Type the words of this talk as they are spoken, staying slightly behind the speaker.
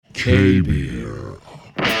K-Beer.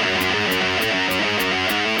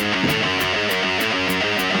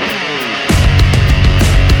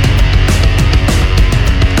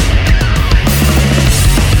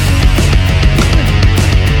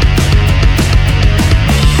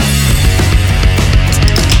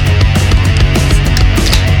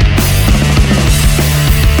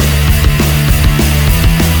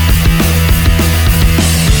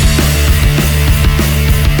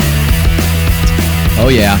 Oh,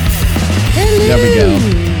 yeah. Hello. There we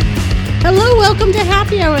go. Hello, welcome to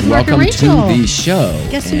Happy Hour with Mark and Welcome Rachel. to the show.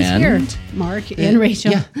 Guess who's here? Mark and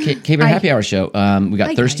Rachel. Yeah, K-Beer Happy Hour show. We got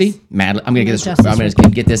Hi, Thirsty, guys. Mad. I'm gonna get this. Adjust I'm this gonna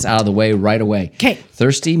get this out of the way right away. 'Kay.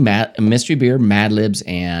 Thirsty, mystery beer, Mad Libs,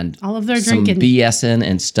 and All of their some drinking. BSing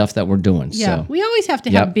and stuff that we're doing. Yeah, So we always have to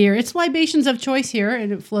Yep. have beer. It's libations of choice here,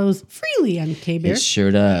 and it flows freely on K-Beer. it sure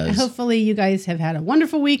does. Hopefully, you guys have had a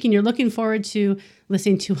wonderful week, and you're looking forward to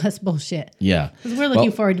listening to us bullshit. Yeah. Because we're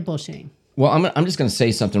looking forward to bullshitting. Well, I'm just gonna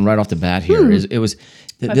say something right off the bat here. It was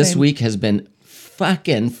that this babe. week has been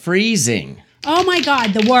fucking freezing. Oh my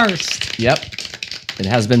God, the worst. Yep. It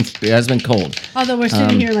has been cold. Although we're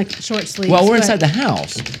sitting here in like short sleeves. Well, we're but- inside the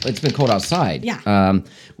house. It's been cold outside. Yeah.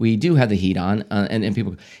 We do have the heat on, and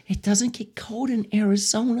people go, it doesn't get cold in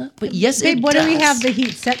Arizona. But yes, Babe, it what does. do we have the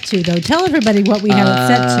heat set to, though? Tell everybody what we have it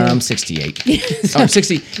set to. 68. Or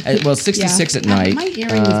 60, well, 66 at night. My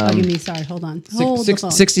earring is bugging me. Sorry, hold on. Hold the phone.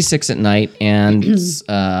 66 at night, and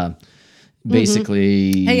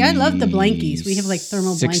basically... Hey, I love the blankies. We have like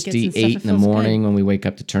thermal blankets and stuff. 68 It in the feels morning when we wake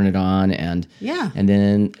up to turn it on, and Yeah. and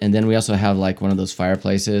then we also have like one of those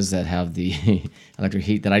fireplaces that have the electric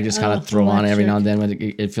heat that I just kind of throw on every now and then when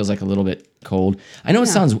it feels like a little bit cold. I know it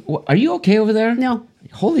sounds. Are you okay over there? No.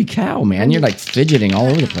 Holy cow, man! You're like fidgeting all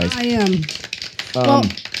over the place. I am. Well,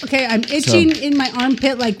 okay, I'm itching in my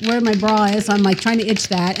armpit, like where my bra is. So I'm like trying to itch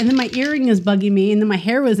that, and then my earring is bugging me, and then my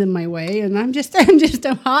hair was in my way, and I'm just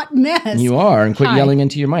a hot mess. You are, and quit Hi. yelling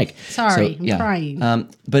into your mic. Sorry, I'm crying.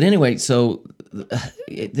 But anyway, so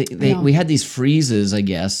we had these freezes, I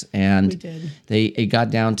guess, and We did. it got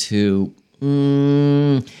down to.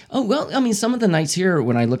 Some of the nights here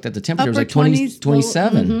when I looked at the temperature it was Upper like 20, 20s,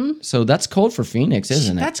 27. So that's cold for Phoenix,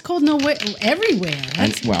 isn't it? That's cold everywhere.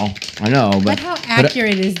 Well, I know, but But how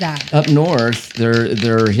accurate is that? up north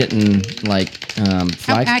they're hitting like How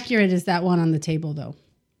flag. accurate is that one on the table, though?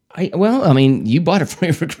 You bought it for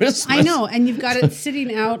me for Christmas. I know, and you've got it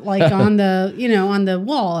sitting out like on the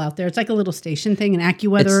wall out there. It's like a little station thing, an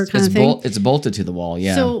AccuWeather kind of thing. It's bolted to the wall,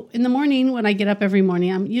 yeah. So in the morning, when I get up every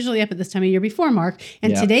morning, I'm usually up at this time of year before Mark.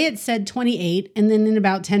 And Yeah. today it said 28, and then in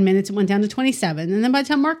about 10 minutes it went down to 27. And then by the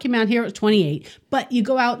time Mark came out here, it was 28. But you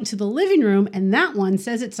go out into the living room, and that one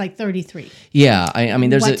says it's like 33. Yeah, I mean,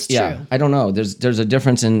 there's What's a true? I don't know. There's a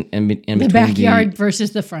difference in between The backyard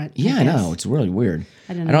versus the front. Yeah, I guess. know. It's really weird.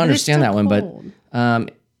 I don't I know, don't but it's understand still that one, cold.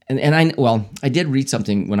 but I did read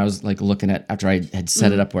something when I was like looking at after I had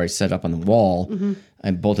set it up where I set it up on the wall.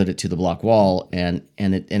 I bolted it to the block wall, and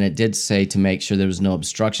it did say to make sure there was no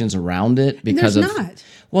obstructions around it because there's of. not.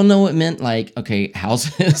 Well, no, it meant like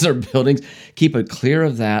houses or buildings, keep it clear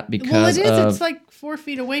of that because Well, it is. of It's like 4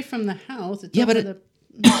 feet away from the house. It's Yeah, but over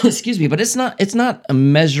excuse me, but it's not a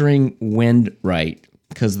measuring wind right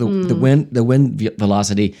because the wind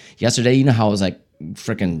velocity yesterday. You know how it was like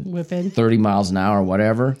freaking Whipping. 30 miles an hour or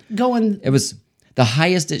whatever. going It was the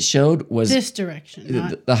highest it showed was this direction.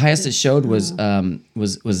 not the highest it this. showed was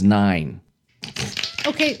 9.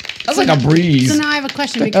 Okay. That's like a breeze. So now I have a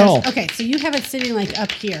question The hell? because, okay, so you have it sitting like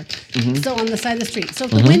up here. Mm-hmm. So on the side of the street. So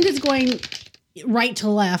if the wind is going right to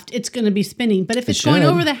left, it's going to be spinning. But if it's going should.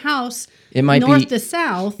 over the house, It might north be- to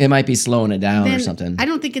south, It might be slowing it down then or something. I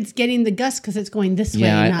don't think it's getting the gust because it's going this way,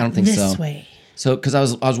 Yeah, I not don't think this so. way. So, because I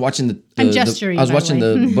was watching the I'm gesturing, I was by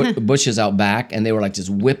the watching the bushes out back, and they were like just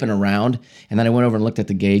whipping around. And then I went over and looked at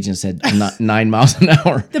the gauge and said 9 miles an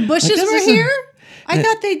hour. The bushes Like, this were isn't- here? I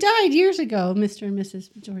thought they died years ago, Mr. and Mrs.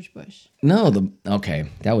 George Bush. No, okay,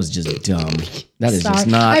 that was just dumb. That is Sorry. just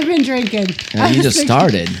not. I've been drinking. Yeah, I you was just thinking-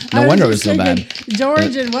 started. No I wonder it just was so bad. thinking,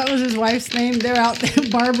 George and what was his wife's name? They're out there,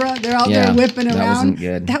 Barbara. They're out Yeah, there whipping that around. wasn't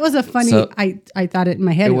good. That was a funny. So- I thought it in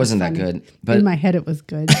my head. It was wasn't that funny. good, but- in my head it was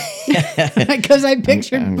good because I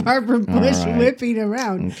pictured Barbara Bush right. whipping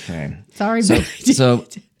around. Okay. Sorry, So, but so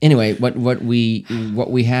anyway, what we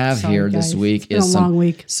have Sorry, here this guys. week It's been is a long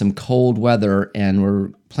week. some cold weather, and we're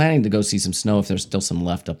planning to go see some snow if there's still some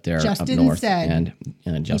left up there Justin up north. said.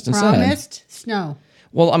 And Justin said, promised snow.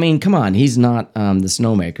 well, I mean, come on, he's not the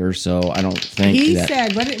snowmaker, so I don't think He that.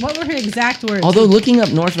 said, what were his exact words? Although looking up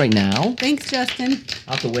north right now, Thanks, Justin.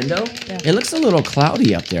 out the window, it looks a little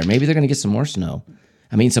cloudy up there. Maybe they're going to get some more snow.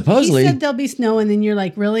 I mean, supposedly. He said there'll be snow, and then you're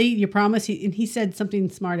like, really? You promise? And he said something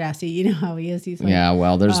smart-assy. You know how he is. He's like, yeah,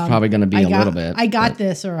 well, there's probably going to be a little bit. I got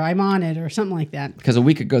this, or I'm on it, or something like that. Because a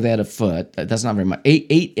week ago they had a foot. That's not very much.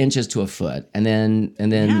 8 inches to a foot. And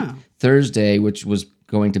then Thursday, which was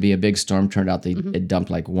going to be a big storm, turned out it dumped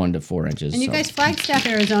like 1 to 4 inches. And you guys, Flagstaff,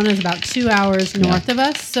 Arizona is about 2 hours north of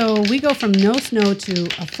us. So we go from no snow to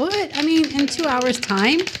a foot. I mean, in 2 hours'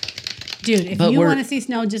 time. Dude, if you want to see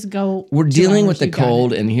snow, just go. We're dealing with the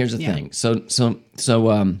cold, and here's the thing. So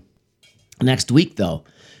next week, though,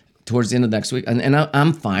 towards the end of next week, and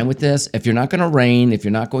I'm fine with this. If you're not going to rain, if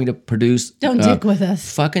you're not going to produce, don't dick with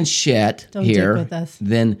us. Fucking shit don't here. Dick with us.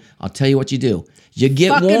 Then I'll tell you what you do. You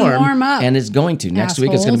get warm up. And it's going to. Next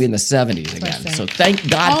week, it's going to be in the 70s again. So thank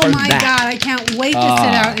God for that. Oh, my God. I can't wait to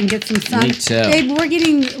sit out and get some sun. Me too. Babe, we're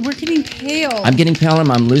getting pale. I'm getting pale,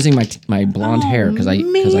 and I'm losing my blonde hair because I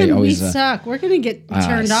always... we suck. We're going to get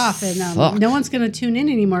turned off, and no one's going to tune in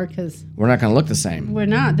anymore because... We're not going to look the same. We're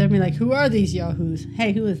not. They'll be like, who are these yahoos?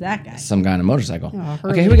 Hey, who is that guy? Some guy on a motorcycle. Oh,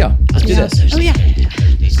 okay, here we go. Let's do this. Oh, yeah.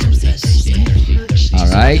 All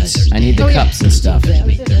right. I need the cups and stuff.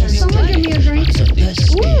 Someone give me a drink.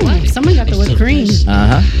 Ooh, someone got the whipped cream.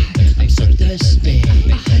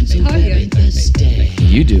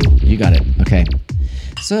 You do. You got it. Okay.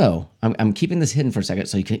 So I'm keeping this hidden for a second.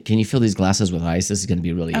 So can you fill these glasses with ice? This is going to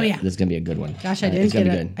be really good. Yeah. This is going to be a good one. Gosh, I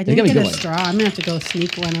didn't get a straw. I'm going to have to go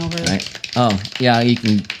sneak one over. Right. Oh, yeah, you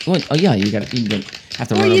can. Well, oh, yeah, you have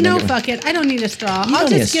to run over. Fuck it. I don't need a straw. I'll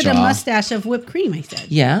just get a mustache of whipped cream, I said.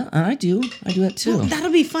 Yeah, I do. I do that too. Well,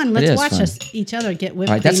 that'll be fun. Let's watch each other get whipped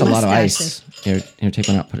cream. All right, that's a lot of mustaches. ice. Here, take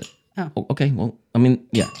one out. Put it. Oh, okay. Well, I mean,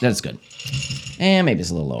 yeah, that's good. And maybe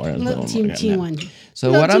it's a little lower. Little teeny one.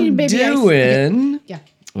 So what I'm doing... Yeah.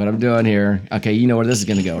 What I'm doing here. Okay, you know where this is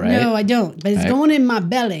going to go, right? No, I don't. But it's going in my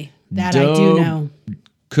belly. That I do know.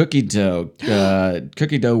 Cookie dough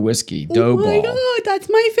whiskey. Dough ball. Oh my God, that's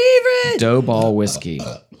my favorite. Dough ball whiskey.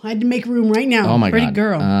 I had to make room right now. Oh my Pretty God.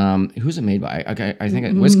 girl. Who's it made by? Okay, I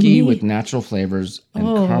think whiskey with natural flavors and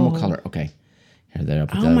caramel color. Okay. Here, there,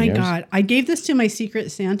 oh my God. I gave this to my secret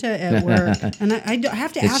Santa at work. And I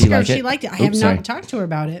have to ask her if she liked it. I have not talked to her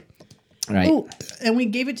about it. Right. Oh, and we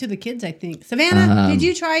gave it to the kids, I think. Savannah, did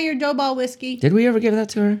you try your dough ball whiskey? Did we ever give that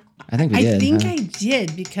to her? I think we did. I think I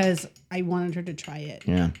did because I wanted her to try it.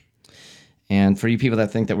 Yeah. And for you people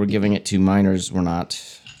that think that we're giving it to minors, we're not.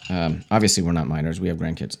 Obviously, we're not minors. We have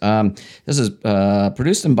grandkids. This is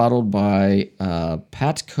produced and bottled by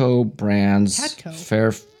Patco Brands. Patco.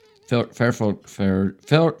 Fairfield,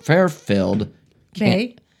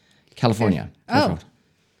 California. Fairfield.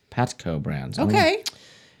 Patco Brands. Okay.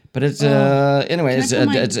 But it's anyway.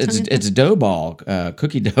 It's dough ball,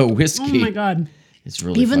 cookie dough whiskey. Oh my God! It's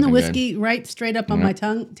really even the whiskey good. right straight up on my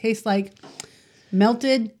tongue tastes like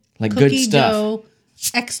melted like cookie good stuff. Dough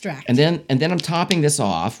extract. And then I'm topping this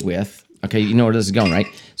off with you know where this is going, right?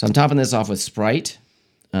 So I'm topping this off with Sprite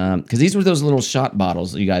because these were those little shot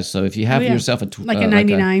bottles, you guys. So if you have yourself a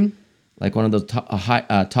 99, like one of those tall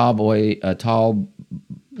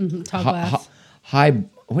glass. High.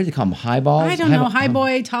 What do they call them? Highballs? I don't know. High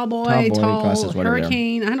boy, tall glasses,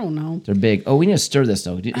 hurricane. I don't know. They're big. Oh, we need to stir this,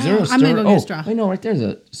 though. Is there a stir? I'm going to go get a straw. I know. Right there's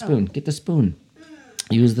a spoon. Get the spoon.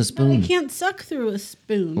 Use the spoon. No, I can't suck through a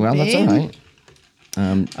spoon, well, babe. That's all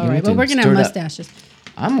right. All right. Well, we're going to have mustaches.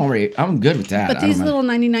 I'm good with that. But these little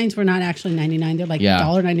 99s were not actually 99. They're like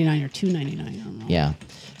 $1.99 or $2.99. I don't know. Yeah.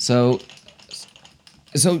 So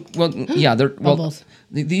well, yeah, they're bubbles.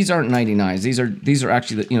 These aren't 99s. These are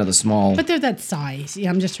actually the small. But they're that size. Yeah,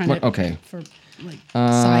 I'm just trying to. Okay. For like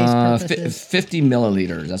size purposes. 50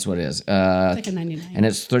 milliliters. That's what it is. It's like a 99. And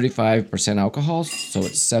it's 35% alcohol, so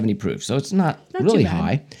it's 70 proof. So it's not really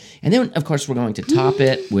high. And then of course we're going to top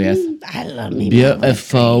it with I love me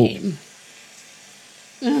beautiful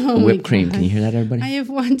whipped cream. God. Can you hear that, everybody? I have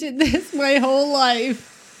wanted this my whole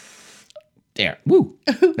life. There. Woo.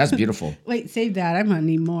 That's beautiful. Wait, save that. I'm gonna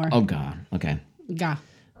need more. Oh God. Okay. God.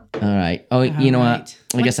 All right. Oh, you know what?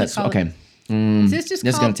 I guess that's okay. Is this just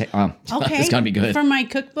this called? Is gonna take. Okay. It's gonna be good. For my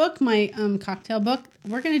cookbook, my cocktail book,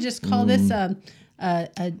 we're gonna just call this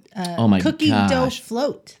cookie dough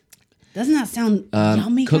float. Doesn't that sound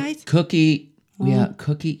yummy, guys? Cookie. Yeah,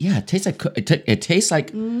 cookie. Yeah, it tastes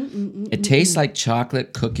like it tastes like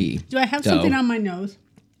chocolate cookie. Do I have dough. something on my nose?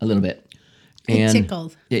 A little bit. It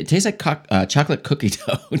tickles. It tastes like chocolate cookie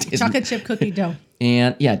dough. Chocolate chip cookie dough.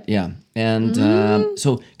 And yeah. And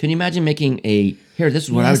so can you imagine making this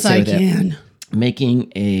is what I would say with it.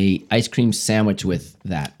 Making a ice cream sandwich with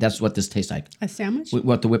that. That's what this tastes like. A sandwich?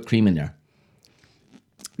 With the whipped cream in there.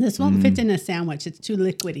 This won't fit in a sandwich. It's too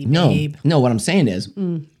liquidy, babe. No, what I'm saying is,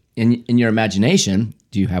 in your imagination,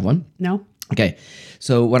 do you have one? No. Okay,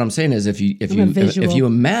 so what I'm saying is, if you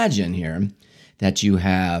imagine here that you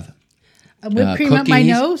have a whipped cream up my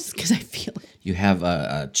nose because I feel it. You have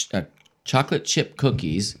a chocolate chip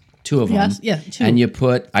cookies, 2 of them. Yes, 2. And you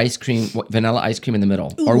put ice cream, vanilla ice cream in the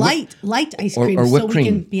middle. Ooh, light ice cream, or whipped so cream.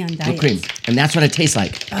 we can be on diet. Whipped cream, and that's what it tastes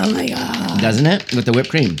like. Oh my god! Doesn't it? With the whipped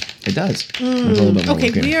cream, it does.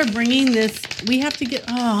 Okay, we are bringing this. We have to get.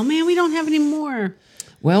 Oh man, we don't have any more.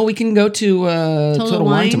 Well, we can go to Total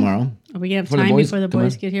Wine tomorrow. Are we gonna have time before the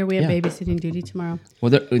boys get here? We have babysitting duty tomorrow.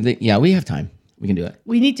 Well, we have time. We can do it.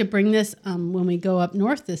 We need to bring this when we go up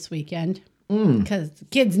north this weekend because the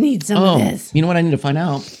kids need some of this. You know what I need to find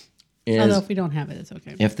out is although if we don't have it, it's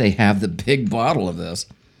okay. If they have the big bottle of this,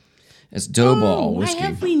 it's dough ball whiskey. Why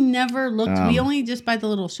have we never looked? We only just buy the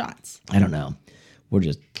little shots. I don't know. We're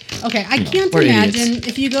just okay. I can't imagine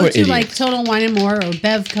if you go to like Total Wine and More or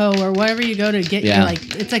Bevco or wherever you go to get your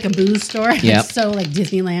like it's like a booze store. It's so like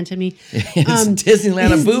Disneyland to me. It's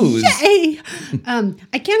Disneyland of booze. Yay!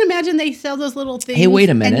 I can't imagine they sell those little things. Hey, wait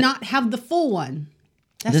a minute. And not have the full one.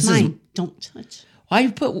 That's mine. Don't touch. Why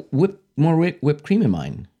you put more whipped cream in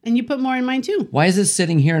mine? And you put more in mine too. Why is this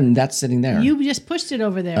sitting here and that's sitting there? You just pushed it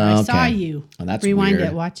over there. I saw you. Oh, that's rewind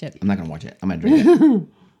weird. it. Watch it. I'm not gonna watch it. I'm gonna drink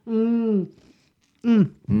it.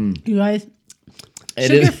 You guys,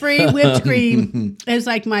 sugar-free whipped cream is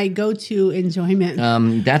like my go-to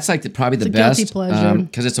enjoyment. That's like probably the best guilty pleasure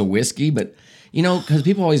because it's a whiskey. But you know, because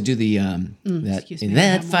people always do the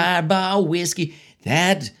that Fireball whiskey,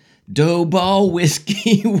 that dough ball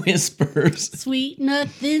whiskey whispers. Sweet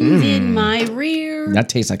nothings in my rear. That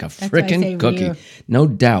tastes like a frickin' cookie, rear. No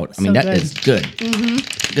doubt. I mean, that is good.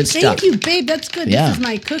 Good stuff. Thank you, babe. That's good. Yeah. This is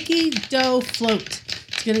my cookie dough float.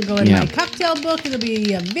 It's going to go in my cocktail book. It'll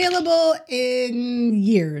be available in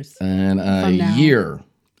years. And a year.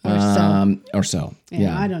 Or so.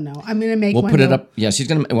 Yeah, I don't know. I'm going to make We'll put it up. Yeah, she's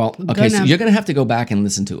going to. Well, okay, so you're going to have to go back and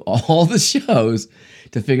listen to all the shows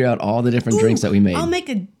to figure out all the different drinks that we made. I'll make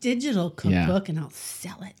a digital cookbook and I'll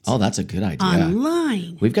sell it. Oh, that's a good idea.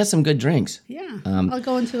 Online. We've got some good drinks. Yeah. I'll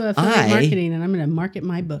go into affiliate marketing and I'm going to market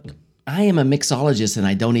my book. I am a mixologist and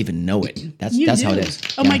I don't even know it. That's how it is.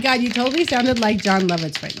 Oh my God, you totally sounded like John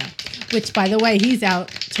Lovitz right now. Which, by the way, he's out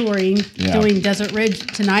touring, doing Desert Ridge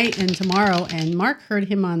tonight and tomorrow. And Mark heard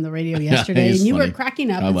him on the radio yesterday, and you were cracking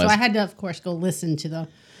up. And so I had to, of course, go listen to the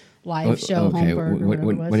live show, Holmberg, or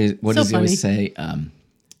whatever it was. What does he always say?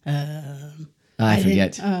 I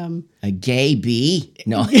forget. A gay bee?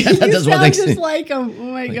 No, that's what they just like him.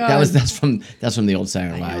 Oh my God, that's from the old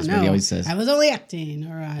Saturday Night Lives. But he always says, "I was only acting."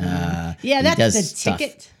 Or yeah, that's the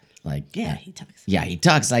ticket. Like he talks. Yeah, he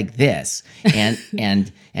talks like this,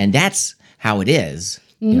 and that's how it is.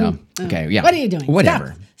 You know. Okay. Yeah. What are you doing?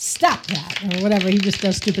 Whatever. Stop that or whatever. He just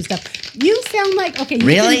does stupid stuff. You sound like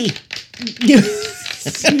really.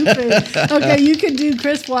 Stupid. Okay, you can do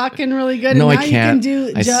Chris Walken really good. No, and now I can't.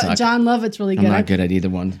 You can do John Lovitz really good. I'm not good at either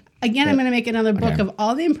one. Again, I'm going to make another book of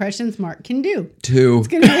all the impressions Mark can do. 2. It's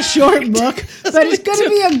going to be a short book, but it's going to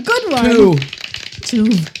be a good one. 2.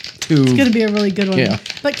 It's going to be a really good one. Yeah.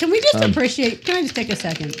 But can we just appreciate? Can I just take a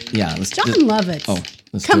second? Yeah. John Lovitz. Oh,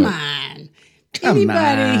 let's come do it. on.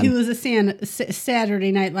 Anybody who was a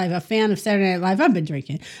Saturday Night Live, a fan of Saturday Night Live, I've been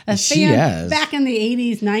drinking. Back in the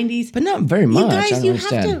 80s, 90s. But not very much. You guys, you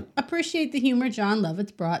understand. have to appreciate the humor John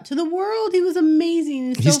Lovitz brought to the world. He was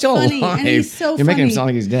amazing. He's still funny. alive. And he's so You're making him sound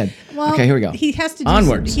like he's dead. Well, okay, here we go. He has to do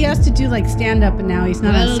Onwards. He has to do like stand up, and now he's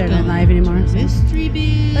not on Saturday Night Live anymore. So.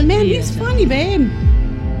 But man, he's funny, babe.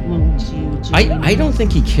 Won't you? I don't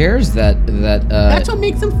think he cares that. That's what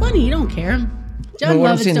makes him funny. You don't care. John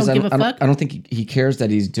Lovitz don't give a fuck. I don't think he cares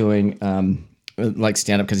that he's doing like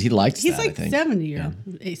stand up because he likes He's that. Like I think. 70 or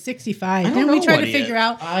 65. Didn't we try to figure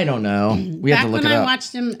out? I don't know. We have to look it up. Back when I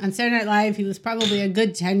watched him on Saturday Night Live, he was probably a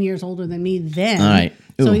good 10 years older than me then. All right.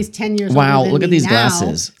 Ooh. So he's 10 years older wow, than look me at these now.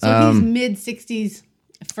 glasses. So he's mid 60s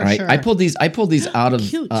for sure. I pulled these out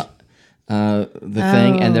of the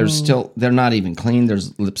thing, and they're not even clean.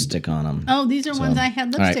 There's lipstick on them. Oh, these are ones I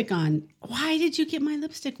had lipstick on. Why did you get my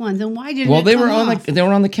lipstick ones? And why did they were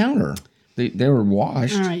on the counter. They were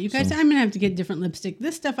washed. All right, you guys, I'm gonna have to get different lipstick.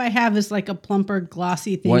 This stuff I have is like a plumper,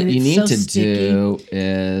 glossy thing. What and you it's need so to sticky. Do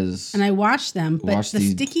is and I wash them, but the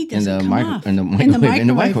sticky doesn't come off. In the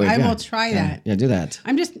microwave. I will try that. Yeah, do that.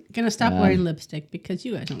 I'm just gonna stop wearing lipstick because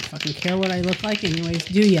you guys don't fucking care what I look like, anyways.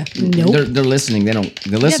 Do you? Nope. They're listening. They don't.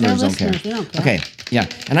 The listeners don't care. They don't care. Okay. Yeah.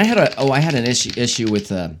 And I had an issue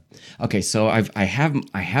with. Okay, so I have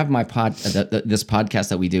my this podcast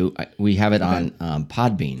that we do. We have it on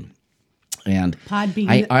Podbean. And Podbean.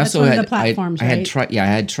 I also that's one had of the platforms, I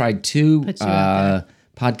had tried 2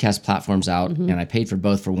 podcast platforms out, and I paid for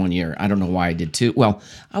both for 1 year. I don't know why I did two. Well,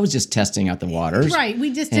 I was just testing out the waters. Right.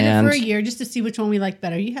 We just did it for a year just to see which one we like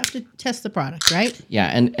better. You have to test the product, right?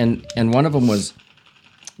 Yeah, and one of them was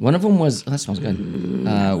that smells good.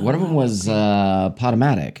 One of them was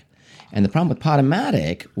Podomatic, and the problem with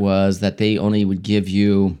Podomatic was that they only would give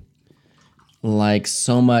you like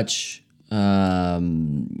so much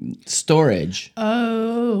storage.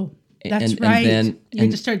 Oh. That's right. And then, you had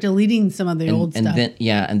to start deleting some of the old stuff.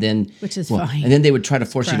 Which is fine. And then they would try to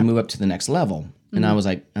force you to move up to the next level. And I was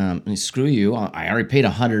like, screw you. I already paid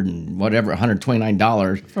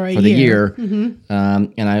 $129 for the year.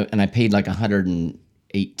 And I paid like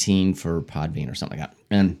 $118 for Podbean or something like that.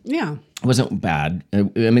 And it wasn't bad. I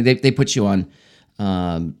mean, they put you on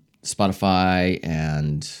Spotify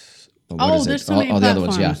and there's so many all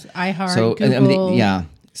platforms. the other ones, iHeart, so, Google. I mean,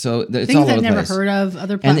 so it's things all over I've the never place. heard of,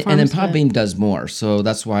 other platforms. And then Podbean does more, so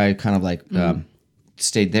that's why I kind of like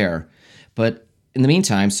stayed there. But in the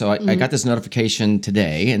meantime, so I got this notification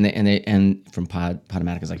today, and from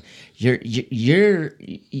Podomatic is like, you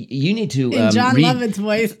need to in John Lovett's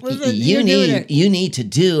voice. Listen, you need to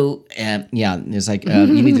do, it's like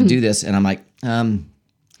you need to do this, and I'm like, no,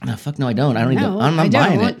 fuck no, I don't. I'm not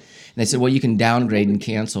buying it. And they said, well, you can downgrade and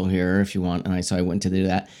cancel here if you want. And so I went to do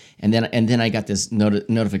that. And then I got this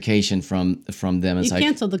notification from them. It's you like,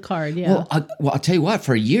 canceled the card, yeah. Well, I'll tell you what.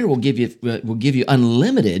 For a year, we'll give you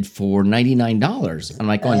unlimited for $99. I'm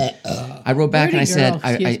like going. I wrote back and I said,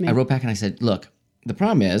 I wrote back and I said, look, the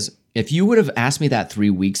problem is if you would have asked me that 3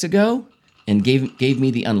 weeks ago and gave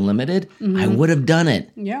me the unlimited, I would have done it.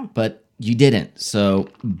 Yeah. But you didn't. So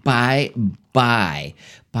bye. Bye.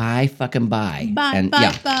 And Bye.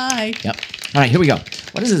 Yep. All right, here we go.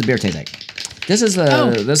 What does this beer taste like? This is a.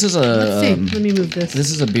 Let's see. Let me move this.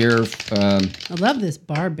 This is a beer. I love this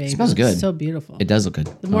bar, babe. It smells good. It's so beautiful. It does look good.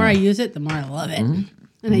 The more I use it, the more I love it. And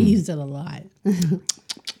I used it a lot.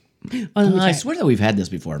 I swear that we've had this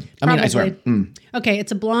before. Probably. I swear. Okay,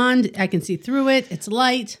 it's a blonde. I can see through it. It's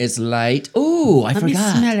light. Ooh, I forgot. Me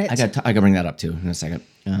smell it. I got to bring that up too in a second.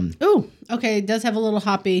 Okay. It does have a little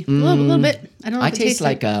hoppy, a little bit. I don't know. I taste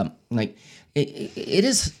like it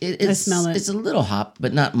is. I smell it. It's a little hop,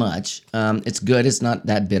 but not much. It's good. It's not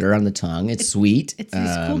that bitter on the tongue. It's sweet. It's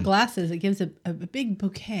these cool glasses. It gives a big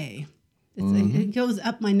bouquet. It goes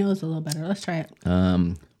up my nose a little better. Let's try it.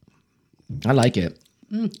 I like it.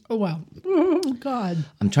 Oh, wow. Oh, God.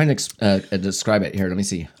 I'm trying to describe it here. Let me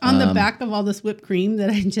see. On the back of all this whipped cream that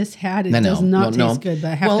I just had, it does not taste good,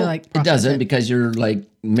 but I have to it doesn't because you're like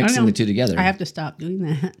mixing the two together. I have to stop doing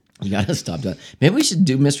that. You got to stop doing that. Maybe we should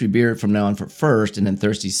do mystery beer from now on for first and then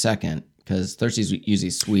Thirsty second because Thirsty's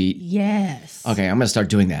usually sweet. Yes. Okay, I'm going to start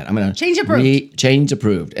doing that. I'm going to change approved. Change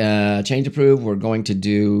approved. Change approved. We're going to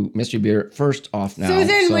do mystery beer first off now.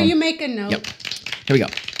 Susan, will you make a note? Yep. Here we go.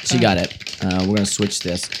 She got it. We're going to switch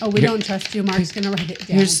this. Oh, we don't trust you. Mark's going to write it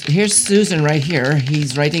down. Here's Susan right here.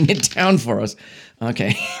 He's writing it down for us.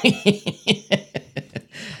 Okay.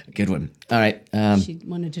 Good one. All right. She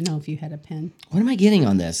wanted to know if you had a pen. What am I getting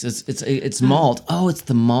on this? It's malt. Oh, it's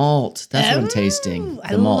the malt. That's what I'm tasting.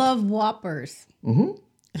 I love Whoppers.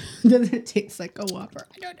 Does it taste like a Whopper?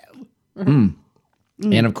 I don't know.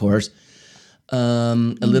 And of course, a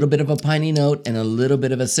little bit of a piney note and a little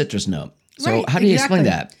bit of a citrus note. So how do you explain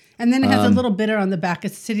that? And then it has a little bitter on the back.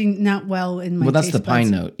 It's sitting not well in my taste that's the buds.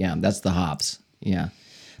 pine note. Yeah, that's the hops. Yeah.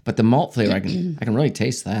 But the malt flavor, I can really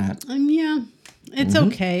taste that. Yeah. It's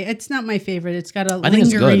okay. It's not my favorite. It's got a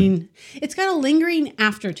It's got a lingering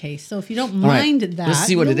aftertaste. So if you don't mind that, let's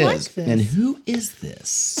see what it is. This. And who is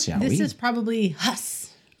this? This is probably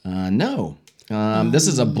Huss. No. This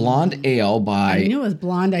is a blonde ale by. I knew it was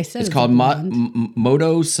blonde. I said it's called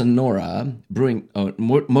Modo Sonora Brewing.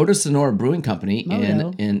 Modo Sonora Brewing Company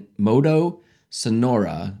in Modo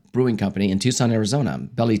Sonora Brewing Company in Tucson, Arizona.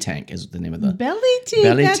 Belly Tank is the name of the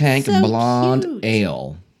Belly Tank so blonde cute.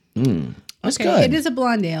 Ale. That's okay, good. It is a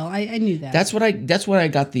blonde ale. I knew that. That's what I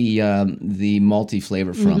got the malty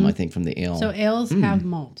flavor from. I think from the ale. So ales have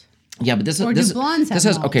malt. Yeah, but do blondes have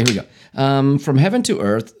malt? Okay, here we go. From heaven to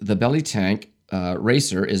earth, the Belly Tank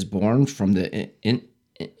racer is born from the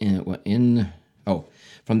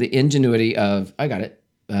from the ingenuity of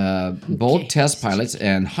bold test pilots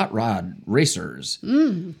and hot rod racers.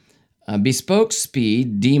 Bespoke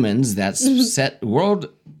speed demons that set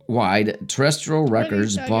worldwide terrestrial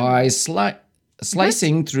records by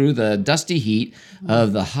slicing through the dusty heat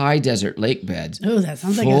of the high desert lake beds. Oh, that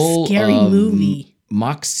sounds like a scary movie.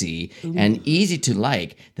 Moxie and easy to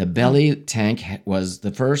like. The Belly Tank was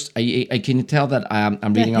the first. Can you tell that I'm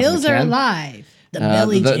reading off the can? The hills are alive.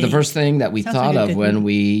 The first thing that we thought of when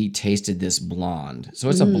we tasted this blonde. So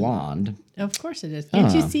it's a blonde. Of course it is.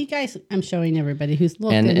 Can't you see, guys? I'm showing everybody who's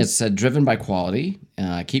looking. And it's driven by quality,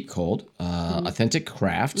 keep cold, authentic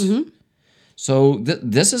craft. So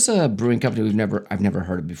this is a brewing company I've never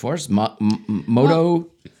heard of before. It's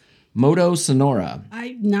Moto Sonora.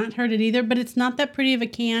 I've not heard it either, but it's not that pretty of a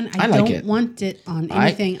can. I like don't it. want it on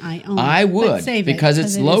anything I own. I would because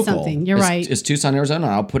it's local. You're right. It's Tucson, Arizona.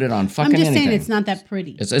 I'll put it on fucking anything. I'm just saying it's not that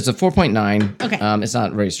pretty. It's a 4.9. Okay. It's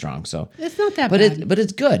not very strong, so it's not that bad. But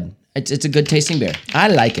it's good. It's a good tasting beer. I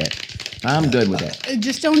like it. I'm good with it.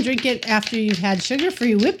 Just don't drink it after you've had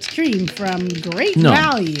sugar-free whipped cream from Great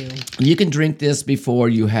Value. You can drink this before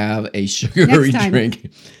you have a sugary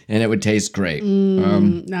drink, and it would taste great.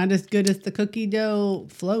 Not as good as the cookie dough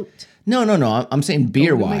float. No. I'm saying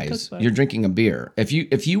beer-wise, you're drinking a beer. If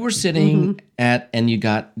you were sitting and you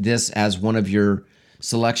got this as one of your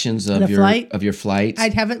selections of your flights,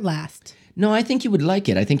 I'd have it last. No, I think you would like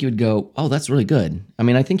it. I think you would go, oh, that's really good. I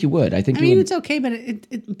mean, I think you would. I mean, it's okay, but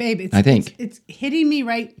babe, it's hitting me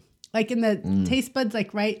right, like in the taste buds,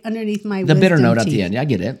 like right underneath my the bitter note teeth. At the end. Yeah, I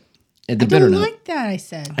get it. I don't like that. I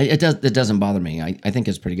said it doesn't bother me. I think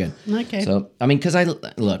it's pretty good. Okay. So I mean, because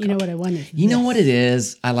look, you know what I wanted. You know what it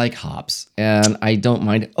is? I like hops, and I don't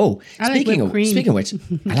mind it. Oh, speaking of which,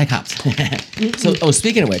 I like hops.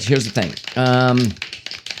 Speaking of which, here's the thing.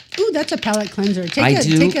 Ooh, that's a palate cleanser.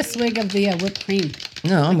 Take a swig of the whipped cream.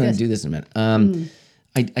 No, I'm going to do this in a minute.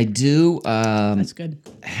 I do. That's good.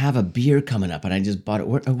 Have a beer coming up, and I just bought it.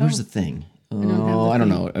 Where's the thing? I don't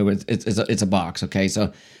know. It's a box. Okay,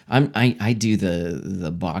 so I do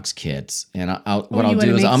the box kits, and I'll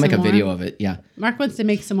make a video of it. Yeah. Mark wants to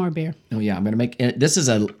make some more beer. Oh yeah, I'm gonna make. This is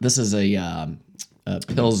a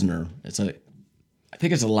pilsner. I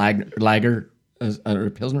think it's a lager, or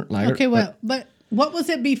pilsner lager. Okay, well, but. What was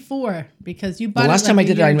it before? Because you bought the last time I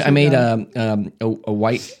did it, I made a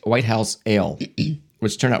White House ale,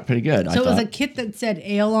 which turned out pretty good. So it was a kit that said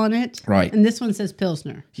ale on it, right? And this one says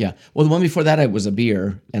Pilsner. Yeah. Well, the one before that it was a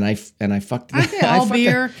beer, and I fucked.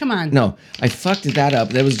 Beer. Come on. No, I fucked that up.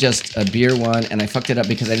 There was just a beer one, and I fucked it up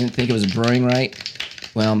because I didn't think it was brewing right.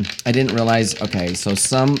 Well, I didn't realize. Okay, so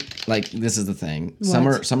this is the thing.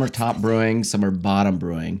 What? Some are top brewing, some are bottom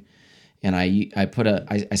brewing. And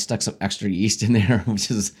I stuck some extra yeast in there,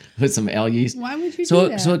 which is with some ale yeast. Why would you do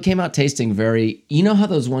that? So it came out tasting very. You know how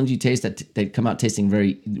those ones you taste that come out tasting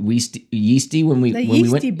very yeasty when we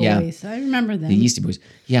went. Boys, I remember them. The Yeasty Boys.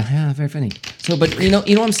 Yeah, very funny. So, but you know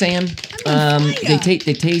what I'm saying?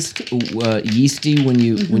 They taste yeasty when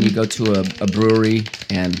you go to a brewery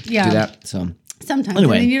and do that. So. Sometimes.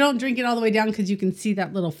 Anyway. And then you don't drink it all the way down because you can see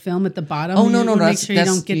that little film at the bottom. Oh no, make sure you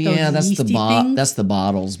don't get those yeasty things. That's the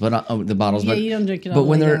bottles, but Yeah, you don't drink it all the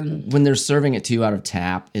way down. But when they're serving it to you out of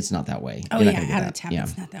tap, it's not that way. Oh yeah, out of tap,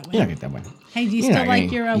 it's not that way. You're not get that way. Hey, do you still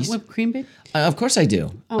like your whipped cream, babe? Of course I do.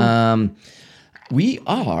 We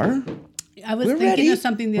are. We're thinking of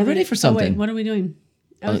something. We're ready for something. Oh, wait, what are we doing?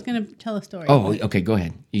 I was going to tell a story. Oh, okay. Go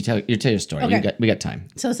ahead. You tell your story. Okay. We got time.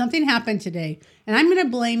 So something happened today, and I'm going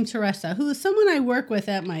to blame Teresa, who is someone I work with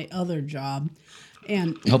at my other job.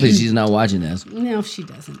 And hopefully she's not watching this. No, she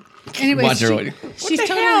doesn't. Anyway, she's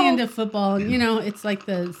totally into football. And, it's like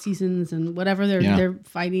the seasons and whatever they're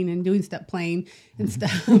fighting and doing stuff, playing and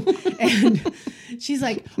stuff. And she's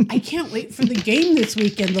like, I can't wait for the game this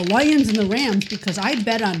weekend, the Lions and the Rams, because I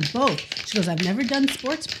bet on both. She goes, I've never done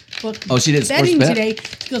sports book she did betting sports bet? today.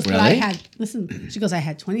 She goes, really? But I had, she goes, I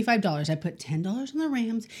had $25. I put $10 on the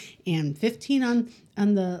Rams and $15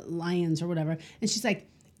 on the Lions or whatever. And she's like,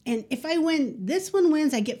 and if I win, this one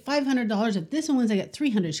wins, I get $500. If this one wins, I get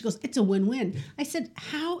 $300. She goes, it's a win-win. I said,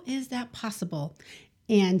 how is that possible?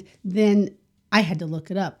 And then I had to look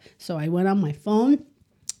it up. So I went on my phone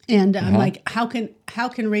and I'm like, how can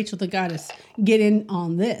Rachel the Goddess get in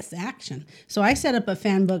on this action? So I set up a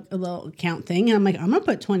fan book, a little account thing. And I'm like, I'm going to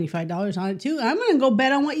put $25 on it too. I'm going to go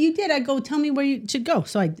bet on what you did. I go, tell me where you should go.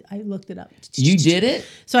 So I looked it up. You did it?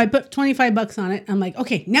 So I put $25 on it. I'm like,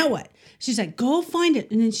 okay, now what? She's like, go find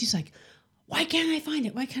it. And then she's like, why can't I find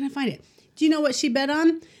it? Why can't I find it? Do you know what she bet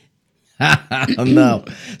on? No.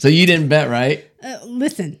 So you didn't bet, right?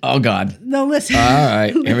 Listen. Oh, God. No, listen. All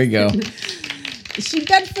right. Here we go. She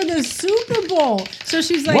bet for the Super Bowl. So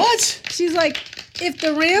she's like, what? She's like, if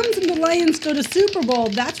the Rams and the Lions go to Super Bowl,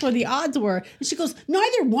 that's where the odds were. And she goes,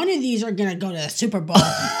 neither one of these are going to go to the Super Bowl.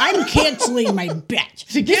 I'm canceling my bet.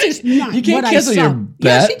 This is not you can't what cancel I saw. your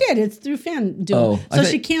bet? Yeah, she did. It's through FanDuel. So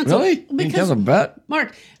she canceled. Really? You can cancel a bet?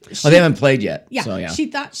 Mark. They haven't played yet. Yeah, so, yeah. She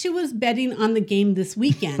thought she was betting on the game this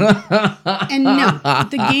weekend. And no,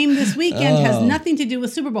 the game this weekend has nothing to do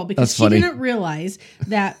with Super Bowl because she didn't realize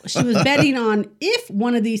that she was betting on if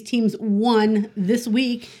one of these teams won this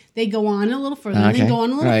week, they go on a little further, and then go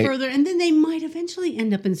on a little further, and then they might eventually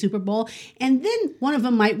end up in Super Bowl, and then one of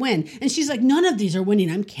them might win. And she's like, none of these are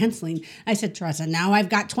winning. I'm canceling. I said, Teresa, now I've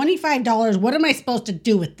got $25. What am I supposed to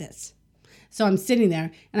do with this? So I'm sitting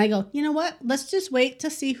there and I go, you know what? Let's just wait to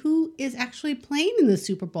see who is actually playing in the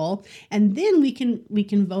Super Bowl, and then we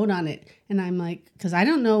can vote on it. And I'm like, because I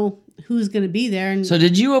don't know who's going to be there. And so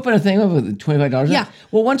did you open a thing up with $25? Yeah.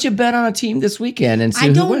 Well, why don't you bet on a team this weekend and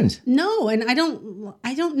see who wins? No, and I don't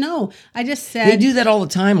know. I just said they do that all the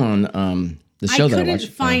time on the show that I watch. I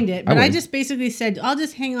couldn't find it, but I just basically said, I'll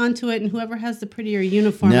just hang on to it, and whoever has the prettier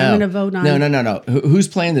uniform, I'm going to vote on. No. Who's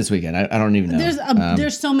playing this weekend? I don't even know.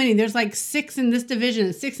 There's so many. There's like 6 in this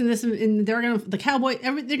division, 6 in this, and the Cowboys.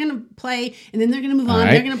 They're going to play, and then they're going to move on.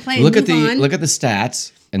 Right. They're going to play. Look at the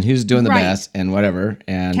stats and who's doing the best and whatever.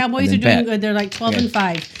 And Cowboys are doing good. They're like 12-5,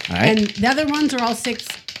 right. And the other ones are all 6.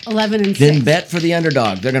 11 and 6. Then bet for the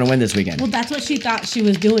underdog. They're going to win this weekend. Well, that's what she thought she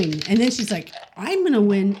was doing. And then she's like, I'm going to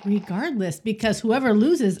win regardless because whoever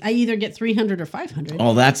loses, I either get 300 or 500.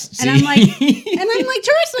 Oh, that's... And I'm like,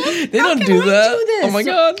 Teresa, they don't do that. Do this? Oh, my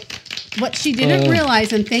God. What she didn't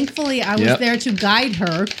realize, and thankfully I was there to guide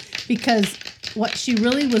her, because what she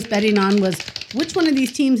really was betting on was which one of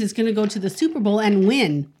these teams is going to go to the Super Bowl and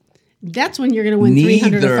win. That's when you're going to win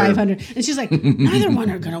 300 or 500. And she's like, neither one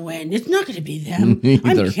are going to win. It's not going to be them.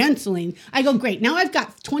 I'm canceling. I go, great. Now I've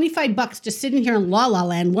got $25 just sitting here in La La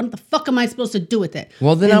Land. What the fuck am I supposed to do with it?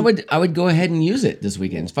 Well, then I would go ahead and use it this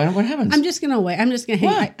weekend. Find out what happens. I'm just going to wait. I'm just going to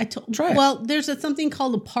hang. Try it. Well, there's something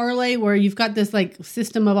called a parlay where you've got this like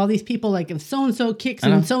system of all these people. Like if so-and-so kicks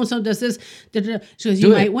and so-and-so does this, she goes,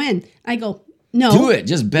 you might win. I go, no. Do it.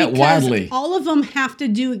 Just bet wildly. All of them have to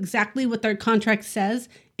do exactly what their contract says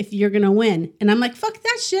if you're going to win. And I'm like, fuck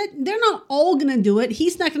that shit. They're not all going to do it.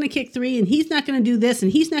 He's not going to kick 3, and he's not going to do this,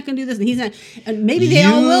 and he's not going to do this, and he's not. And maybe they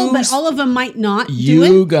all will, but all of them might not do it.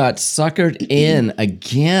 You got suckered in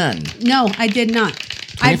again. No, I did not.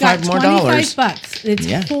 I've got $25.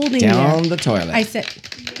 It's holding down there. The toilet. I said,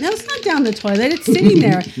 no, it's not down the toilet. It's sitting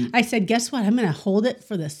there. I said, guess what? I'm going to hold it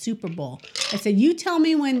for the Super Bowl. I said, you tell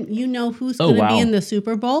me when you know who's going to be in the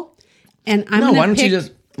Super Bowl, and I'm going to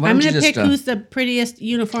pick. I'm going to pick who's the prettiest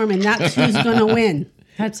uniform, and that's who's going to win.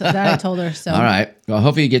 That's that I told her. So all right. Well,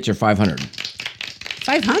 hopefully you get your 500.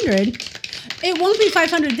 500? It won't be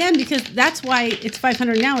 500 then, because that's why it's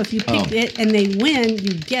 500 now. If you pick it and they win,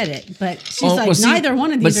 you get it. But she's neither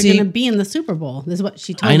one of these are going to be in the Super Bowl. This is what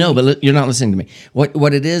she told me. I know, but you're not listening to me.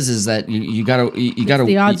 What it is that you got to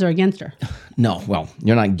the odds are against her. No, well,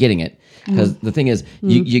 you're not getting it, because the thing is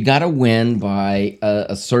you got to win by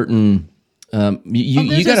a certain.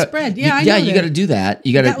 You got to spread. You got to do that.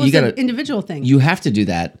 You got to an individual thing. You have to do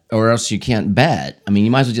that, or else you can't bet. I mean,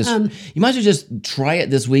 you might as well just try it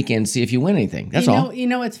this weekend, see if you win anything. That's all. You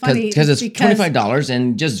know, it's funny because it's $25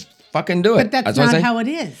 and just fucking do it. But that's not how it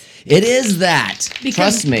is. It is that.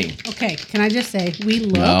 Trust me. Okay, can I just say we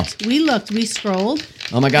looked, we scrolled.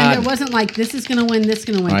 Oh my God! And there wasn't like this is going to win, this is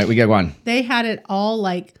going to win. All right, we got one. They had it all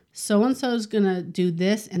like. So-and-so's going to do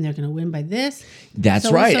this, and they're going to win by this.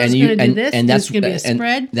 That's right. And that's going to be a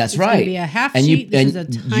spread. That's right. It's going to be a half sheet. This is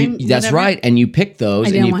a time. That's right. And you pick those.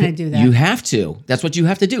 I didn't want to do that. You have to. That's what you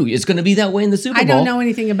have to do. It's going to be that way in the Super Bowl. I don't know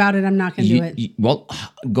anything about it. I'm not going to do it. Well,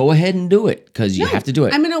 go ahead and do it, because you have to do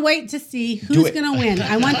it. I'm going to wait to see who's going to win.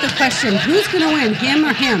 I want the question, who's going to win, him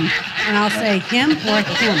or him? And I'll say him or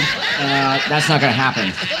him. That's not going to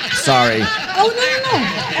happen. Sorry. Oh,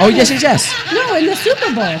 no. Oh, yes. No, in the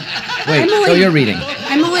Super Bowl. Wait, so you're reading.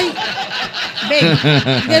 Babe,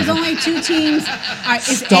 there's only 2 teams.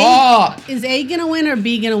 Stop. Is A going to win or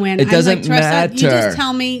B going to win? It doesn't matter. You just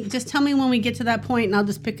tell me. Just tell me when we get to that point, and I'll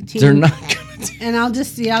just pick a team. They're not going to. And I'll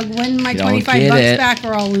just see. I'll win my $25 back,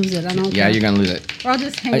 or I'll lose it. I don't care. Yeah, you're going to lose it. Or I'll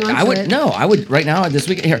just hang on to it. No, I would right now this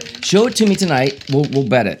weekend. Here, show it to me tonight. We'll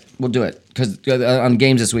bet it. We'll do it, because on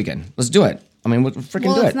games this weekend. Let's do it. I mean, we'll freaking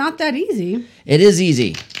do it. Well, it's not that easy. It is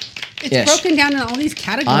easy. It's broken down in all these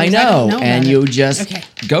categories. I know and you just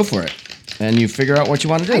go for it. And you figure out what you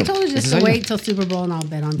want to do. I told her just to wait till Super Bowl, and I'll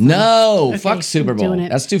bet on something. No, fuck Super Bowl.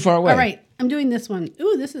 That's too far away. All right, I'm doing this one.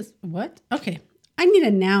 Ooh, this is, what? Okay. I need a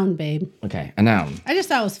noun, babe. Okay, a noun. I just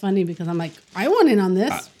thought it was funny because I'm like, I want in on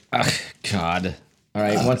this. God. All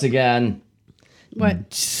right, once again,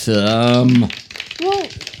 What? Some. Well,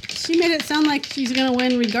 she made it sound like she's going to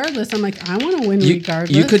win regardless. I'm like, I want to win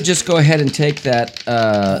regardless. You could just go ahead and take that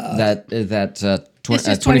it's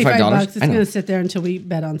just $25. It's going to sit there until we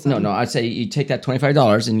bet on something. No. I'd say you take that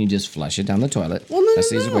 $25 and you just flush it down the toilet. Well, no,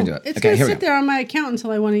 That's the easiest way to do it. It's going to sit there on my account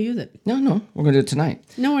until I want to use it. No. We're going to do it tonight.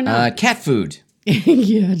 No, we're not. Cat food.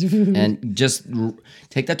 Yeah. And just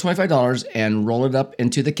take that $25 and roll it up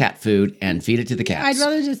into the cat food and feed it to the cats. I'd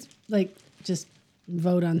rather just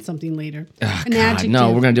vote on something later. Oh, An adjective.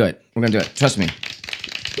 No, we're going to do it. We're going to do it. Trust me.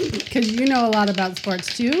 Because you know a lot about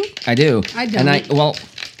sports too. I do. I don't. And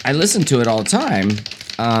I listen to it all the time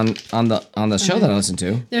on the show that I listen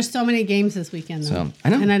to. There's so many games this weekend, though. So, I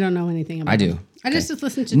know. And I don't know anything about I do. them. I just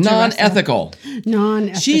listen to Non-ethical.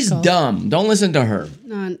 Non-ethical. She's dumb. Don't listen to her.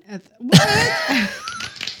 Non-ethical. What?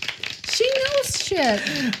 She knows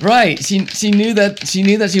shit. Right. She knew that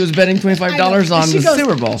she was betting $25 on the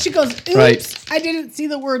Super Bowl. She goes, oops, right. I didn't see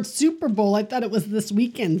the word Super Bowl. I thought it was this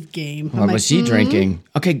weekend's game. What was she drinking?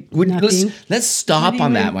 Okay, let's stop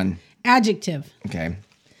on that one. Adjective. Okay.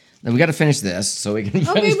 Then we got to finish this so we can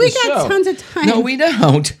finish we the show. got tons of time. No, we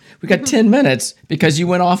don't. We got 10 minutes because you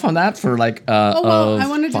went off on that for like I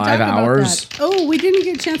wanted to 5 talk hours. About that. Oh, we didn't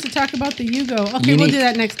get a chance to talk about the Yugo. Okay, we'll do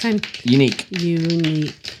that next time. Unique.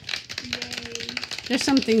 There's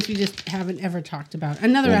some things we just haven't ever talked about.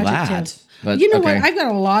 Another adjective. But, you know what? I've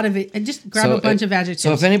got a lot of it. I just grab a bunch of adjectives.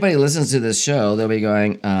 So if anybody listens to this show, they'll be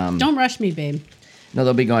going... don't rush me, babe. No,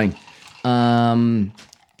 they'll be going...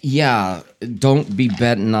 yeah, don't be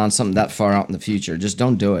betting on something that far out in the future. Just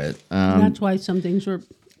don't do it. That's why some things were...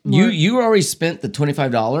 You already spent the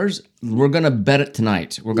 $25. We're going to bet it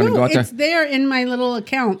tonight. We're going to go out there. It's there in my little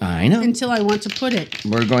account. I know. Until I want to put it.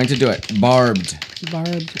 We're going to do it. Barbed.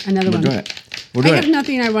 Another one. We're doing it. I have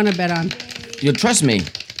nothing I want to bet on. You trust me.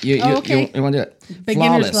 You want to do it.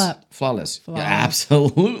 Beginner's luck. Flawless. Yeah,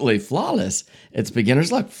 absolutely flawless. It's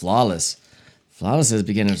beginner's luck. Flawless. Flawless is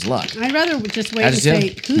beginner's luck. I'd rather just wait and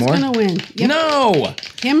say, who's going to win? Yep. No!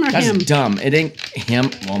 Him or him? That's dumb. It ain't him.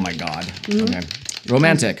 Oh, my God. Mm-hmm. Okay.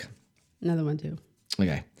 Romantic. Another one, too.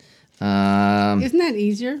 Okay. Isn't that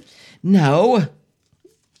easier? No.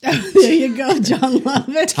 There you go, John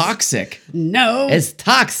Lovett. Toxic. No. It's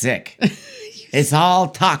toxic. It's all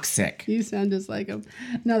toxic. You sound just like him.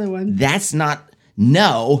 Another one. That's not...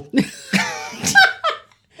 No. That's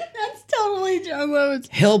totally John Lovett.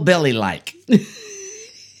 Hillbilly-like.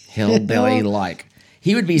 Hillbilly-like.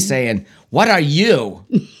 He would be saying, what are you?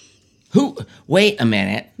 Who? Wait a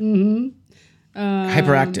minute. Mm-hmm.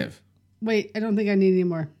 Hyperactive. Wait, I don't think I need any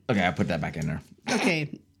more. Okay, I'll put that back in there. Okay.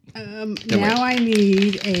 Now I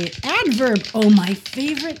need a adverb. Oh, my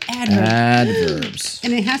favorite adverb. Adverbs.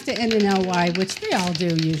 And it has to end in ly, which they all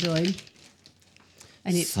do usually.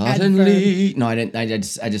 I need suddenly. adverb. No, I didn't. I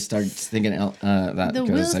just started thinking that. The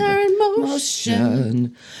wheels are in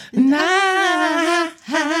motion. And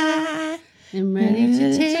I'm ready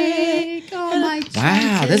to take all my chances.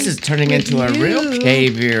 Wow, this is turning into a real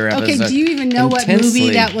Cave Beer episode. Okay, do you even know what movie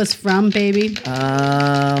that was from, baby?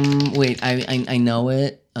 Wait, I know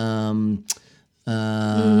it. I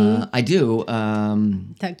do.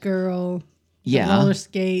 That girl. Yeah. Roller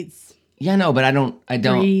skates. Yeah, no, but I don't.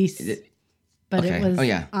 Grease. But okay. It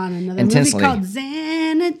was on another Intensely. movie called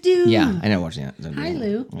Xanadu. Yeah, I know watching that. Hi,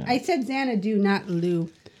 Lou. Yeah. I said Xanadu, not Lou.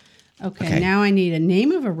 Okay, now I need a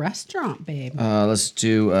name of a restaurant, babe. Let's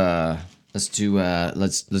do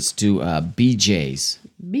BJ's.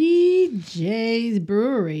 BJ's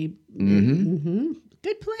Brewery. Mm-hmm.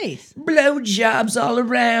 Good place. Blowjobs all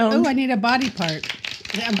around. Oh, I need a body part.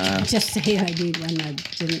 I'm just saying I need one. I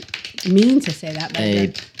didn't mean to say that.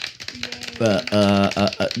 But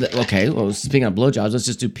okay. Well, speaking of blowjobs, let's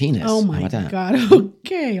just do penis. Oh my God.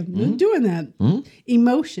 Okay, I'm doing that.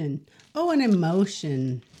 Emotion. Oh, an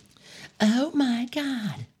emotion. Oh my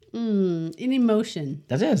God. An emotion.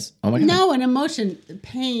 That is. Oh my God. No, an emotion.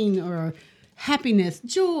 Pain or happiness,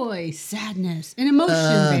 joy, sadness. An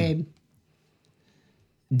emotion, babe.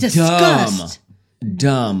 Disgust.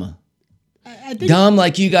 Dumb. Dumb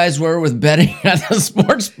like you guys were with betting at the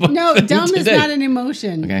sports book. No, dumb is not an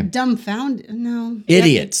emotion. Okay. Dumbfounded. No.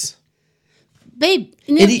 Idiots. Babe,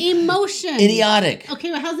 emotion. Idiotic.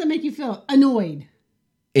 Okay, well, how does that make you feel? Annoyed.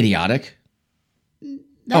 Idiotic.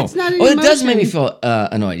 That's not an emotion. It does make me feel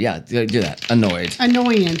annoyed. Yeah, do that. Annoyed.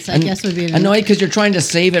 Annoyance, I guess, would be an annoyed because you're trying to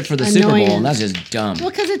save it for the Super Bowl, and that's just dumb.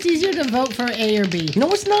 Well, because it's easier to vote for A or B. No,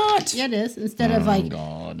 it's not. Yeah, it is. Instead of like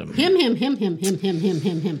God. him.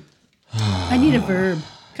 I need a verb.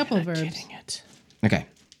 A couple of verbs. Getting it. Okay.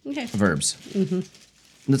 Okay. Verbs.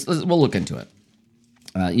 Mm-hmm. We'll look into it.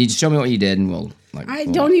 You just show me what you did, and we'll. I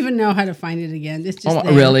don't even know how to find it again. It's just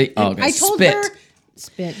there. Really? Oh, okay. I told her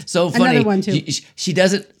spit. So funny. Another one too. She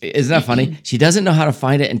doesn't. Isn't that funny? She doesn't know how to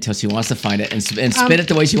find it until she wants to find it and spit it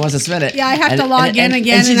the way she wants to spit it. Yeah, I have to log in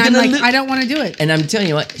again, and I'm like, I don't want to do it. And I'm telling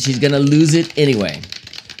you what, she's gonna lose it anyway.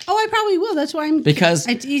 Oh, I probably will. That's why because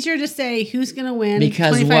it's easier to say who's gonna win.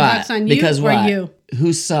 Because $25 on you because or what? you.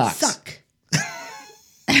 Who sucks? Suck.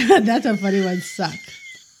 That's a funny one. Suck.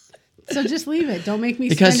 So just leave it. Don't make me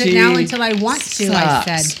spend it now until I want to. Sucks.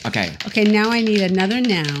 I said. Okay. Okay. Now I need another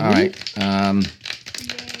noun. All right.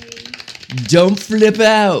 Don't flip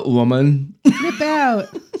out, woman. Flip out.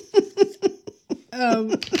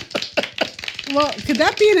 Well, could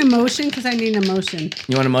that be an emotion? Because I need an emotion.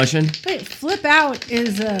 You want emotion? Wait, flip out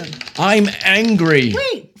is I'm angry.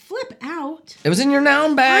 Wait, flip out? It was in your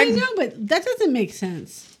noun bag. I know, but that doesn't make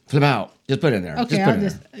sense. Flip out. Just put it in there. Okay,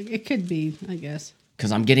 it could be, I guess.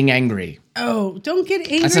 Because I'm getting angry. Oh, don't get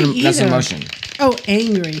angry That's either. emotion. Oh,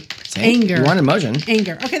 angry. See? Anger. You want emotion.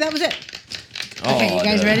 Anger. Okay, that was it. Okay, you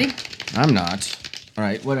guys ready? I'm not. All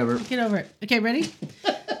right, whatever. Get over it. Okay, ready?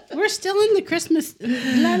 We're still in the Christmas.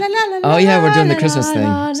 Oh, yeah, we're doing the Christmas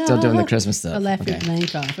thing. Still doing the Christmas stuff. I left it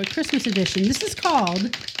blank off. A Christmas edition. This is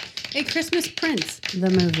called A Christmas Prince, the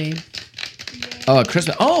movie. Oh, a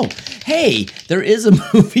Christmas. Oh, hey, there is a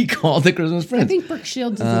movie called The Christmas Prince. I think Brooke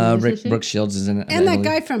Shields is in it. Brooke Shields is in it. And that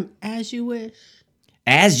guy from As You Wish.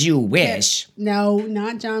 As You Wish. No,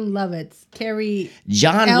 not John Lovitz. Carrie.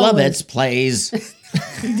 John Lovitz plays.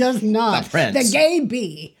 He does not. The Prince. The gay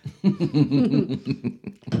bee.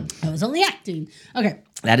 I was only acting. Okay.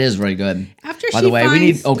 That is very good. By the way,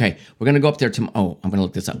 we're gonna go up there tomorrow. Oh, I'm gonna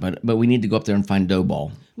look this up, but we need to go up there and find dough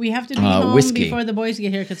ball. We have to be home before the boys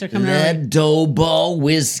get here because they're coming early. That dough ball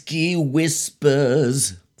whiskey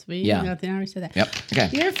whispers. Sweet. Yeah. I already said that. Yep. Okay.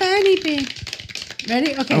 You're funny, pig.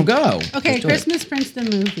 Ready? Okay. Oh, go. Okay, Christmas Prince the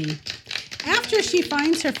movie. After she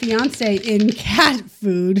finds her fiance in cat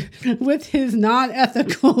food with his not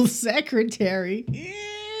ethical secretary.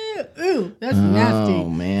 Ooh, that's nasty. Oh,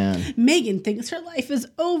 man. Megan thinks her life is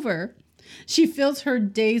over. She fills her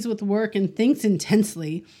days with work and thinks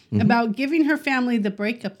intensely about giving her family the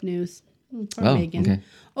breakup news. Poor Megan. Okay.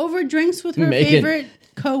 Over drinks with her favorite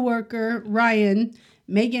coworker, Ryan,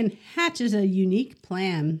 Megan hatches a unique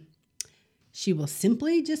plan. She will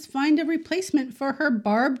simply just find a replacement for her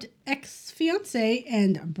barbed ex-fiancé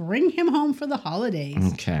and bring him home for the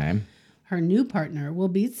holidays. Okay. Her new partner will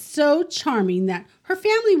be so charming that her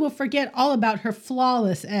family will forget all about her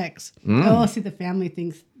flawless ex. Oh, see, the family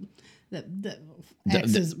thinks that the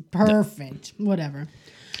ex is perfect. Whatever.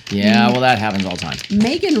 Yeah, well, that happens all the time.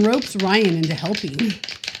 Megan ropes Ryan into helping.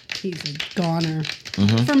 He's a goner.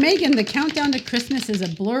 Mm-hmm. For Megan, the countdown to Christmas is a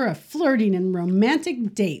blur of flirting and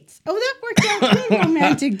romantic dates. Oh, that worked out good,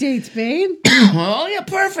 romantic dates, babe. Oh, yeah,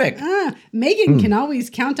 perfect. Megan can always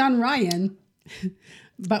count on Ryan.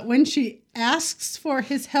 But when she asks for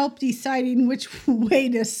his help deciding which way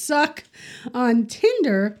to suck on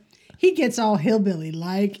Tinder, he gets all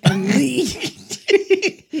hillbilly-like and leaves.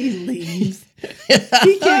 He leaves.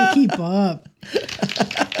 He can't keep up.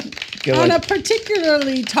 On a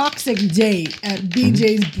particularly toxic date at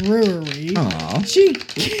BJ's Brewery, she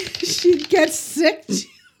gets sick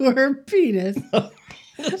to her penis.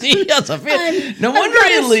 He has a penis. No wonder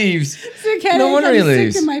he leaves. No wonder he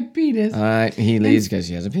leaves. Sick to my penis. All right, he leaves because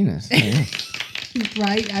she has a penis.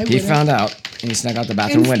 Right, he found out and he snuck out the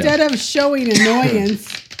bathroom window. Instead of showing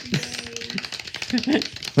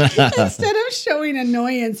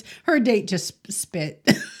annoyance, her date just spit.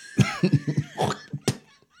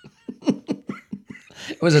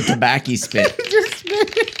 It was a tobacco spit.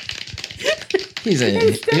 He was a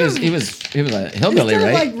hillbilly,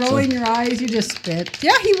 instead right? Of like rolling your eyes, you just spit.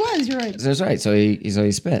 Yeah, he was. You're right. That's right. So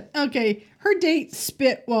he spit. Okay, her date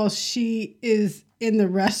spit while she is in the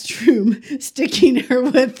restroom, sticking her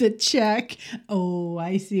with the check. Oh,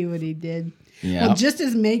 I see what he did. Yeah. Well, just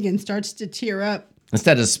as Megan starts to tear up.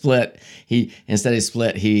 Instead of split, he spit.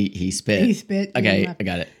 He spit. Okay, I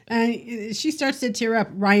got it. And she starts to tear up.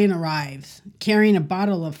 Ryan arrives, carrying a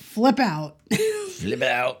bottle of Flip Out. Flip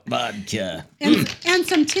Out vodka. and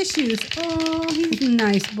some tissues. Oh, he's a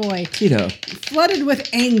nice boy. Tito. Flooded with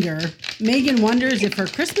anger, Megan wonders if her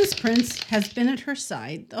Christmas prince has been at her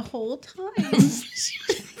side the whole time. She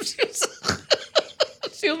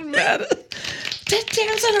was mad. That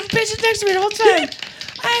damn son of a bitch is next to me the whole time.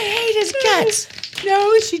 I hate his guts.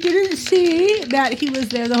 No, she didn't see that he was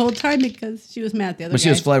there the whole time because she was mad at the other guy. But she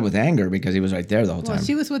was flooded with anger because he was right there the whole time. Well,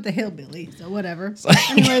 she was with the hillbilly, so whatever.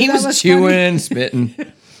 Anyways, he was chewing, spitting,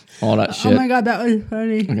 all that shit. Oh my God, that was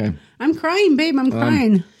funny. Okay. I'm crying, babe. I'm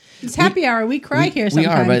crying. It's happy hour. We cry here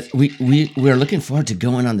sometimes. We are, but we're looking forward to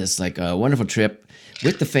going on this like wonderful trip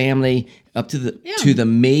with the family up to the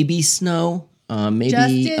maybe snow. Maybe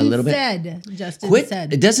Justin a little bit. Justin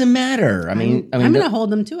said. It doesn't matter. I mean, I'm going to hold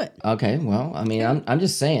them to it. Okay. Well, I mean, I'm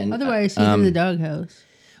just saying. Otherwise, he's in the doghouse.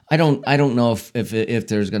 I don't know if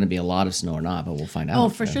there's going to be a lot of snow or not, but we'll find out. Oh,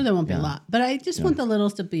 for sure there won't be a lot. But I just want the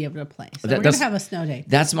littles to be able to play. So we're going to have a snow day.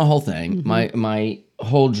 That's my whole thing. My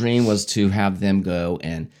whole dream was to have them go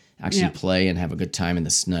and actually play and have a good time in the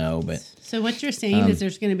snow. But so what you're saying is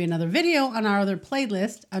there's going to be another video on our other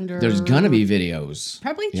playlist under. There's going to be videos.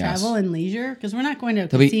 Probably travel and leisure because we're not going to a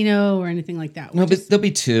casino or anything like that. No, but there'll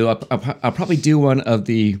be two. I'll probably do one of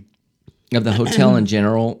the hotel in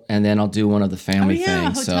general, and then I'll do one of the family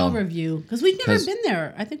things. Hotel review because we've never been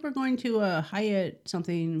there. I think we're going to a Hyatt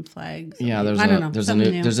something flag. Something. Yeah,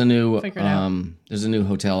 there's a new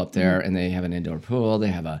hotel up there, and they have an indoor pool. They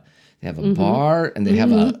have a bar, and they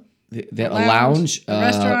have a lounge,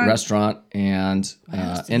 restaurant, and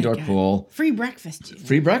indoor pool. Free breakfast.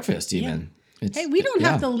 Free breakfast even. Yeah. Hey, we don't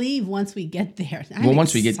have to leave once we get there.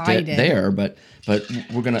 Once we get there, but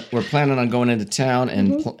we're planning on going into town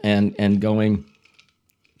and going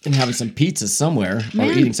and having some pizza somewhere or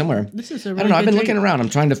eating somewhere. This is a really I don't know. I've been looking around. I'm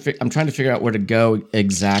trying to figure out where to go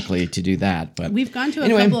exactly to do that. But we've gone to a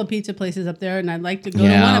couple of pizza places up there, and I'd like to go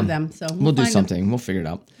to one of them. So we'll do something. We'll figure it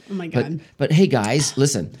out. Oh my God! But hey, guys,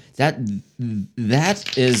 listen. That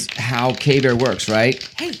is how K-Bear works, right?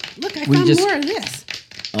 Hey, look! I found more of this.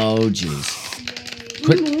 Oh, jeez.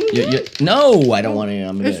 Quit. No, I don't want any.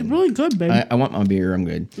 I'm good. It's really good, baby. I want my beer. I'm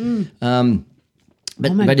good.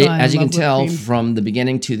 But as you can tell from the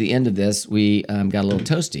beginning to the end of this, we got a little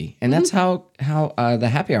toasty. And that's how the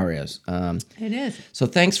happy hour is. It is. So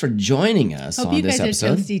thanks for joining us on this episode.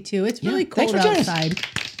 Hope you guys are toasty too. It's really cold outside.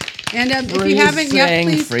 And if you haven't yet,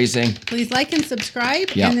 please like and subscribe.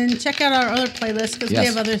 And then check out our other playlists because we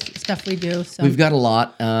have other stuff we do. So we've got a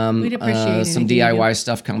lot. We'd appreciate some DIY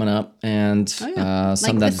stuff coming up and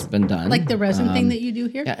some that's been done. Like the resin thing that you do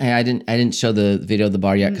here? Yeah, I didn't show the video of the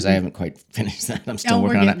bar yet because I haven't quite finished that. I'm still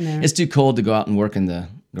working on it. There. It's too cold to go out and work in the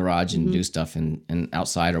garage and do stuff and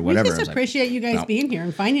outside or whatever. We just appreciate you guys being here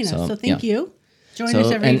and finding us. So thank you. Join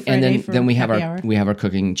us every Friday for then we have happy hour. We have our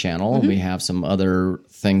cooking channel. We have some other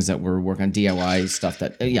things that we're working on, DIY stuff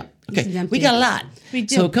that okay. We got a lot. We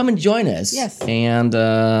do. So come and join us. Yes. And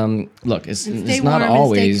look, it's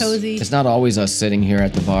not always us sitting here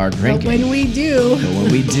at the bar drinking. But when we do,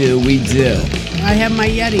 we do. I have my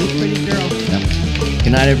Yeti, pretty girl. Yep.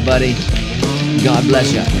 Good night, everybody. God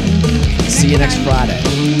bless you. See you next Friday.